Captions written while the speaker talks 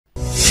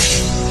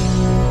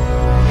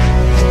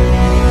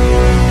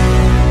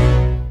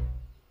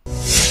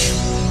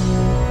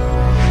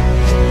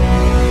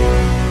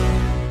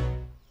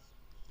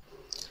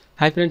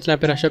Hi friends, నా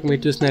పేరు అశోక్.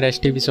 మీరు చూస్తున్నారు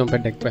ఎస్టీవీ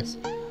సోంపెట ఎక్స్ప్రెస్.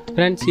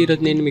 ఫ్రెండ్స్,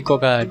 ఈరోజు నేను మీకు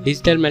ఒక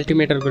డిజిటల్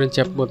మల్టీమీటర్ గురించి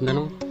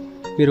చెప్పబోతున్నాను.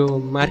 మీరు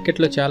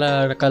మార్కెట్లో చాలా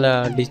రకాల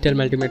డిజిటల్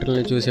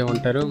మల్టీమీటర్లను చూసే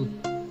ఉంటారు.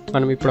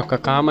 మనం ఇప్పుడు ఒక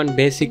కామన్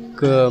బేసిక్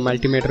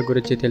మల్టీమీటర్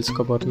గురించి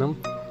తెలుసుకోబోతున్నాం.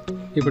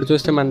 ఇప్పుడు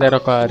చూస్తే మన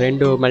దగ్గర ఒక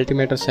రెండు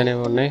మల్టీమీటర్స్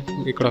అనేవి ఉన్నాయి.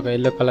 ఇక్కడ ఒక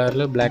ఎల్లో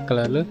కలర్లు, బ్లాక్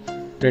కలర్లు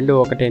రెండు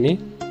ఒకటేని.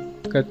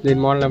 దీని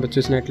మోడల్ నెంబర్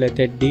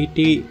చూసినట్లయితే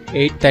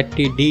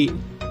DT830D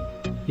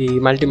ఈ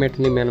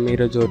మల్టీమీటర్ని మనం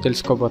ఈరోజు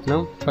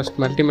తెలుసుకోబోతున్నాం. ఫస్ట్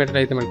మల్టీమీటర్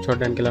అయితే మనకి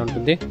చూడడానికి ఇలా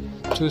ఉంటుంది.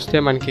 చూస్తే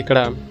మనకి ఇక్కడ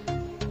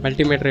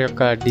మల్టీమీటర్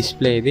యొక్క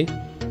డిస్ప్లే ఇది.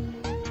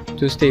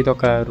 చూస్తే ఇది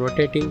ఒక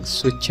రొటేటింగ్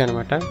స్విచ్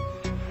అనమాట.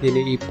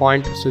 ఈ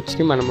పాయింట్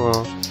స్విచ్ని మనము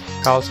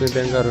కావాల్సిన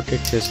విధంగా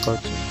రొటేట్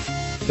చేసుకోవచ్చు.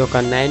 ఇది ఒక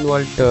 9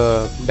 వోల్ట్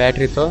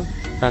బ్యాటరీతో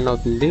రన్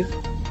అవుతుంది.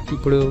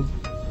 ఇప్పుడు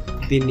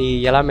దీన్ని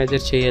ఎలా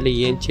మెజర్ చేయాలి,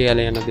 ఏం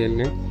చేయాలి అన్నది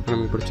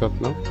మనం ఇప్పుడు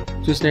చూస్తున్నాం.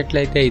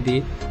 చూసినట్లయితే ఇది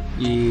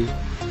ఈ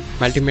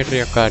మల్టీమీటర్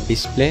యొక్క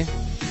డిస్ప్లే.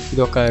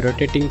 ఇది ఒక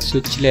రొటేటింగ్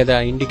స్విచ్ లేదా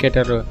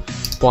ఇండికేటర్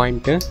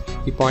పాయింట్.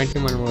 ఈ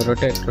పాయింట్ని మనం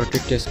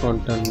రొటేట్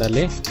చేసుకుంటూ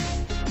ఉండాలి.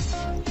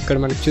 ఇక్కడ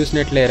మనకు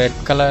చూసినట్లే రెడ్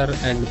కలర్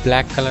అండ్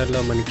బ్లాక్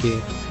కలర్లో మనకి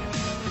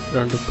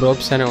రెండు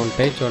ప్రోబ్స్ అనేవి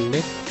ఉంటాయి.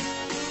 చూడండి,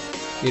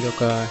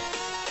 ఇదొక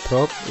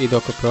ప్రోబ్,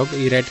 ఇదొక ప్రోబ్.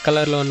 ఈ రెడ్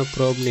కలర్లో ఉన్న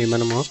ప్రోబ్ని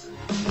మనము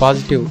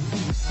పాజిటివ్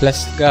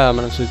ప్లస్గా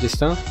మనం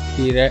సూచిస్తాం.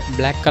 ఈ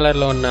బ్లాక్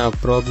కలర్లో ఉన్న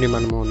ప్రోబ్ని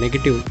మనము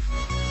నెగిటివ్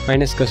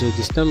మైనస్గా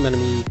సూచిస్తాం.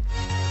 మనం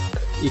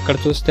ఇక్కడ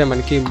చూస్తే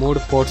మనకి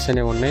 3 పోర్ట్స్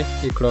అనేవి ఉన్నాయి.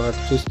 ఇక్కడ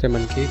చూస్తే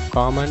మనకి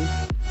కామన్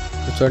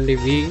చూడండి,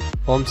 వి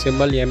హోమ్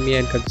సింబల్ ME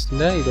అని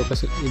కనిపిస్తుందా,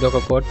 ఇదొక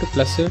పోర్ట్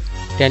ప్లస్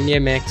 10A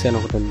మ్యాక్స్ అని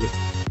ఒకటి ఉంది.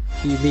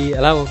 ఇది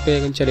ఎలా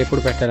ఉపయోగించాలి,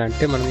 ఎప్పుడు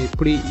పెట్టాలంటే మనం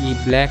ఇప్పుడు ఈ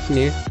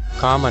బ్లాక్ని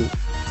కామన్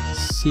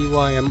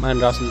COM అని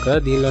రాస్తుంది కదా,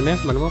 దీనిలోనే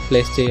మనము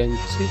ప్లేస్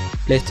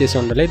చేసి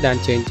ఉండాలి.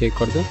 దాన్ని చేంజ్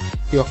చేయకూడదు.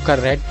 ఈ ఒక్క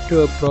రెడ్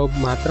ప్రోబ్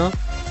మాత్రం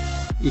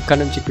ఇక్కడ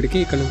నుంచి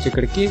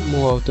ఇక్కడికి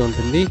మూవ్ అవుతూ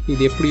ఉంటుంది.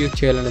 ఇది ఎప్పుడు యూజ్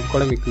చేయాలనేది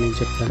కూడా మీకు నేను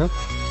చెప్తాను.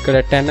 ఇక్కడ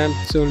 10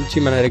 amps నుంచి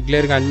మనం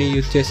రెగ్యులర్గా అన్ని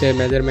యూజ్ చేసే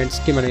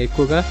మెజర్మెంట్స్కి మనం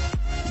ఎక్కువగా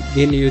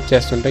దీన్ని యూజ్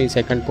చేస్తుంటాం, ఈ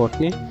సెకండ్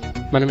పోర్ట్ని.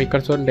 మనం ఇక్కడ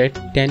చూడండి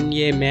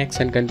 10A మ్యాక్స్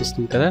అని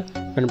కనిపిస్తుంది కదా,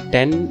 మనం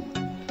 10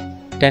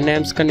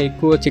 amps కన్నా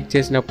ఎక్కువ చెక్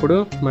చేసినప్పుడు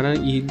మనం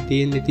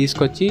దీన్ని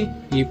తీసుకొచ్చి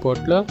ఈ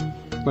పోర్ట్లో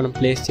మనం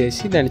ప్లేస్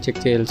చేసి దాన్ని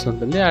చెక్ చేయాల్సి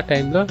ఉంటుంది. ఆ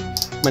టైంలో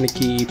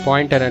మనకి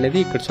పాయింటర్ అనేది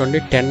ఇక్కడ చూడండి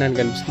 10 అని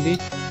కనిపిస్తుంది.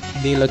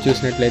 దీనిలో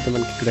చూసినట్లయితే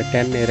మనకి ఇక్కడ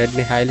 10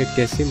 రెడ్ని హైలైట్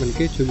చేసి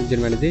మనకి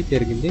చూపించడం అనేది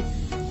జరిగింది.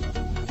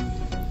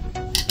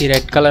 ఈ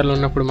రెడ్ కలర్లో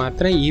ఉన్నప్పుడు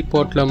మాత్రం ఈ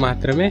పోర్ట్లో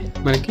మాత్రమే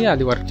మనకి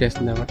అది వర్క్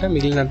చేస్తుంది అనమాట.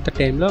 మిగిలినంత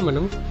టైంలో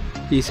మనం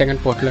ఈ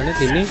సెకండ్ పోర్ట్లోనే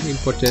దీన్ని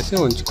ఇంపోర్ట్ చేసి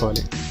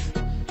ఉంచుకోవాలి.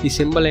 ఈ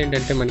సింబల్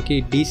ఏంటంటే మనకి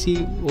DC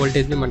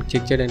వోల్టేజ్ని మనకి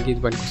చెక్ చేయడానికి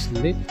ఇది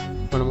పనికొస్తుంది.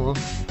 మనము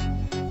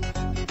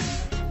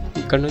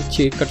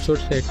ఇక్కడ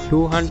చూస్తే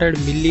 200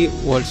 మిల్లీ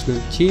వోల్ట్స్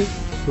నుంచి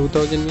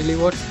 2000 milli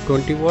volts,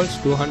 20 volts,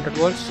 200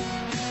 volts,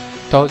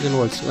 1000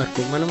 volts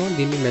వరకు మనము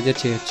దీన్ని మెజర్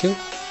చేయొచ్చు.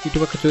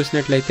 ఇటుపక్క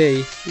చూసినట్లయితే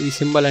ఈ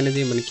సింబల్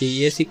అనేది మనకి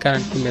AC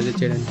కరెంట్ని మెజర్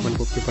చేయడానికి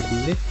మనకు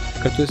ఉపయోగపడుతుంది.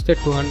 ఇక్కడ చూస్తే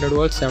 200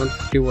 వోల్ట్స్,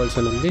 750 వోల్ట్స్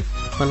అని ఉంది.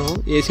 మనం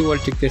AC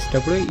వోల్ట్ చెక్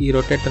చేసేటప్పుడు ఈ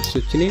రొటేటర్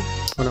స్విచ్ని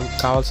మనం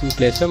కావాల్సిన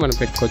ప్లేస్లో మనం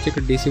పెట్టుకోవచ్చు.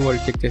 ఇక్కడ DC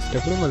వోల్ట్ చెక్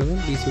చేసేటప్పుడు మనం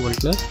DC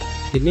వోల్ట్లో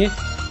దీన్ని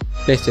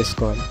ప్లేస్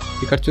చేసుకోవాలి.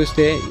 ఇక్కడ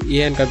చూస్తే ఏ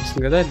అని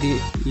కనిపిస్తుంది కదా,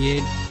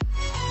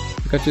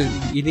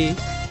 ఇది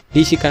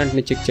DC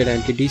కరెంట్ని చెక్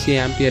చేయడానికి, DC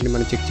యాంపియర్ని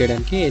మనం చెక్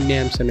చేయడానికి, ఎన్ని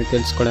యాంప్స్ అనేది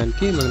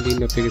తెలుసుకోవడానికి మనం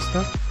దీన్ని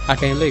ఉపయోగిస్తాం. ఆ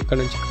టైంలో ఇక్కడ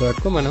నుంచి ఇక్కడ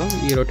వరకు మనం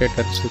ఈ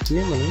రొటేటర్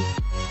స్విచ్ని మనం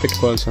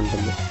పెట్టుకోవాల్సి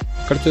ఉంటుంది.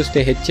 ఇక్కడ చూస్తే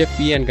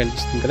HFE అని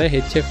కనిపిస్తుంది కదా,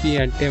 HFE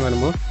అంటే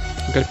మనము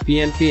ఇక్కడ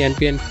PNP,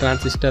 NPN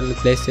ట్రాన్సిస్టర్ని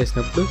ప్లేస్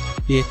చేసినప్పుడు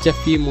ఈ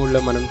HFE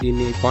మోడ్లో మనం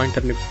దీన్ని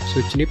పాయింటర్ని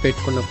స్విచ్ని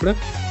పెట్టుకున్నప్పుడు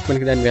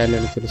మనకి దాని వాల్యూ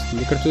అనేది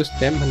తెలుస్తుంది. ఇక్కడ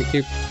చూస్తే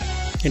మనకి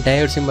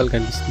డయోడ్ సింబల్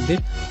కనిపిస్తుంది,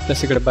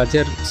 ప్లస్ ఇక్కడ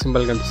బజర్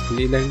సింబల్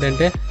కనిపిస్తుంది.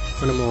 ఇదేంటంటే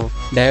మనము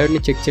డయోడ్ని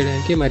చెక్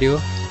చేయడానికి మరియు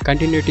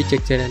కంటిన్యూటీ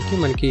చెక్ చేయడానికి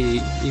మనకి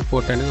ఈ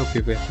పోర్ట్ అనేది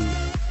ఉపయోగపడుతుంది.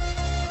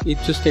 ఇది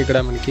చూస్తే ఇక్కడ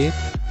మనకి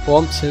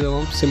ఓమ్స్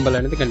సింబల్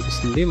అనేది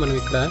కనిపిస్తుంది. మనం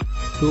ఇక్కడ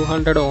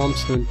 200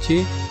 ohms నుంచి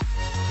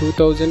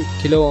 2000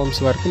 కిలో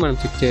ఓమ్స్ వరకు మనం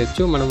చెక్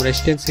చేయొచ్చు. మనం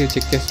రెసిస్టెన్స్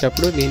చెక్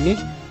చేసేటప్పుడు దీన్ని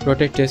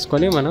రొటేట్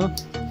చేసుకొని మనం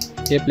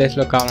ఏ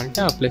ప్లేస్లో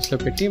కావాలంటే ఆ ప్లేస్లో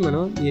పెట్టి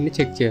మనం దీన్ని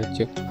చెక్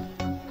చేయొచ్చు.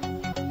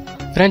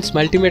 ఫ్రెండ్స్,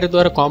 మల్టీమీటర్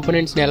ద్వారా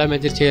కాంపోనెంట్స్ని ఎలా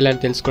మెజర్ చేయాలని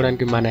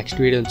తెలుసుకోవడానికి మా నెక్స్ట్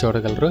వీడియోని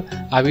చూడగలరు.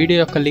 ఆ వీడియో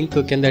యొక్క లింక్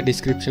కింద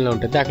డిస్క్రిప్షన్లో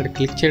ఉంటుంది. అక్కడ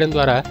క్లిక్ చేయడం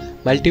ద్వారా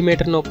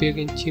మల్టీమీటర్ను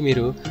ఉపయోగించి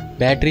మీరు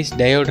బ్యాటరీస్,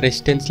 డయోడ్,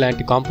 రెసిస్టెన్స్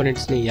లాంటి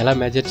కాంపోనెంట్స్ని ఎలా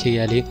మెజర్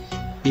చేయాలి,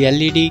 ఈ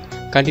LED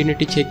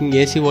continuity checking,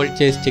 AC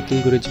voltage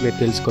checking గురించి మీరు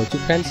తెలుసుకోవచ్చు.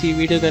 ఫ్రెండ్స్, ఈ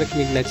వీడియో కనుక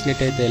మీకు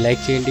నచ్చినట్టయితే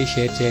లైక్ చేయండి,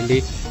 షేర్ చేయండి.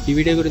 ఈ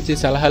వీడియో గురించి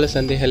సలహాలు,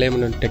 సందేహాలు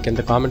ఏమైనా ఉంటే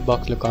కింద కామెంట్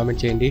బాక్స్లో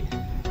కామెంట్ చేయండి.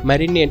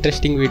 మరిన్ని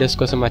ఇంట్రెస్టింగ్ వీడియోస్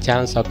కోసం మా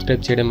ఛానల్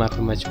సబ్స్క్రైబ్ చేయడం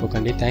మాత్రం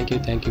మర్చిపోకండి. Thank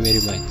you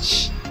very much.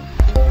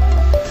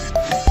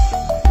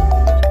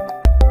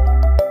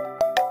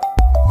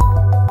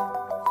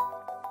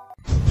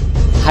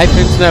 Hi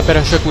friends, నా పేరు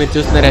అశోక్. మీరు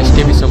చూస్తున్నారు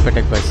ఎస్టీవీ సోంపెట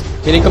ఎక్స్ప్రెస్.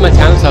 మీరు ఇంకా మా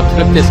ఛానల్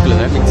సబ్స్క్రైబ్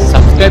చేసుకోలేదా? మీకు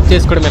సబ్స్క్రైబ్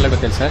చేసుకోవడం ఎలాగో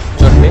తెలుసా?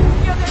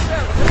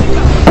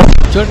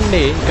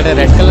 చూడండి ఇక్కడ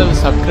రెడ్ కలర్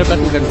సబ్స్క్రైబ్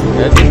బటన్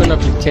కనిపిస్తుంది. దీంట్లో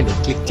క్లిక్ చేయండి.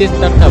 క్లిక్ చేసిన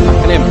తర్వాత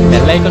పక్కనే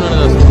బెల్ ఐకాన్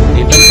అనేది వస్తుంది.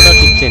 దీంట్లో కూడా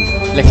క్లిక్ చేయండి.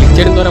 ఇలా క్లిక్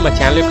చేయడం ద్వారా మా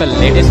ఛానల్ యొక్క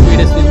లేటెస్ట్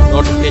వీడియోస్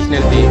నోటిఫికేషన్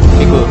అనేది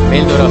మీకు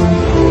మెయిల్ ద్వారా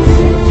వస్తుంది.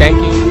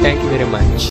 Thank you very much.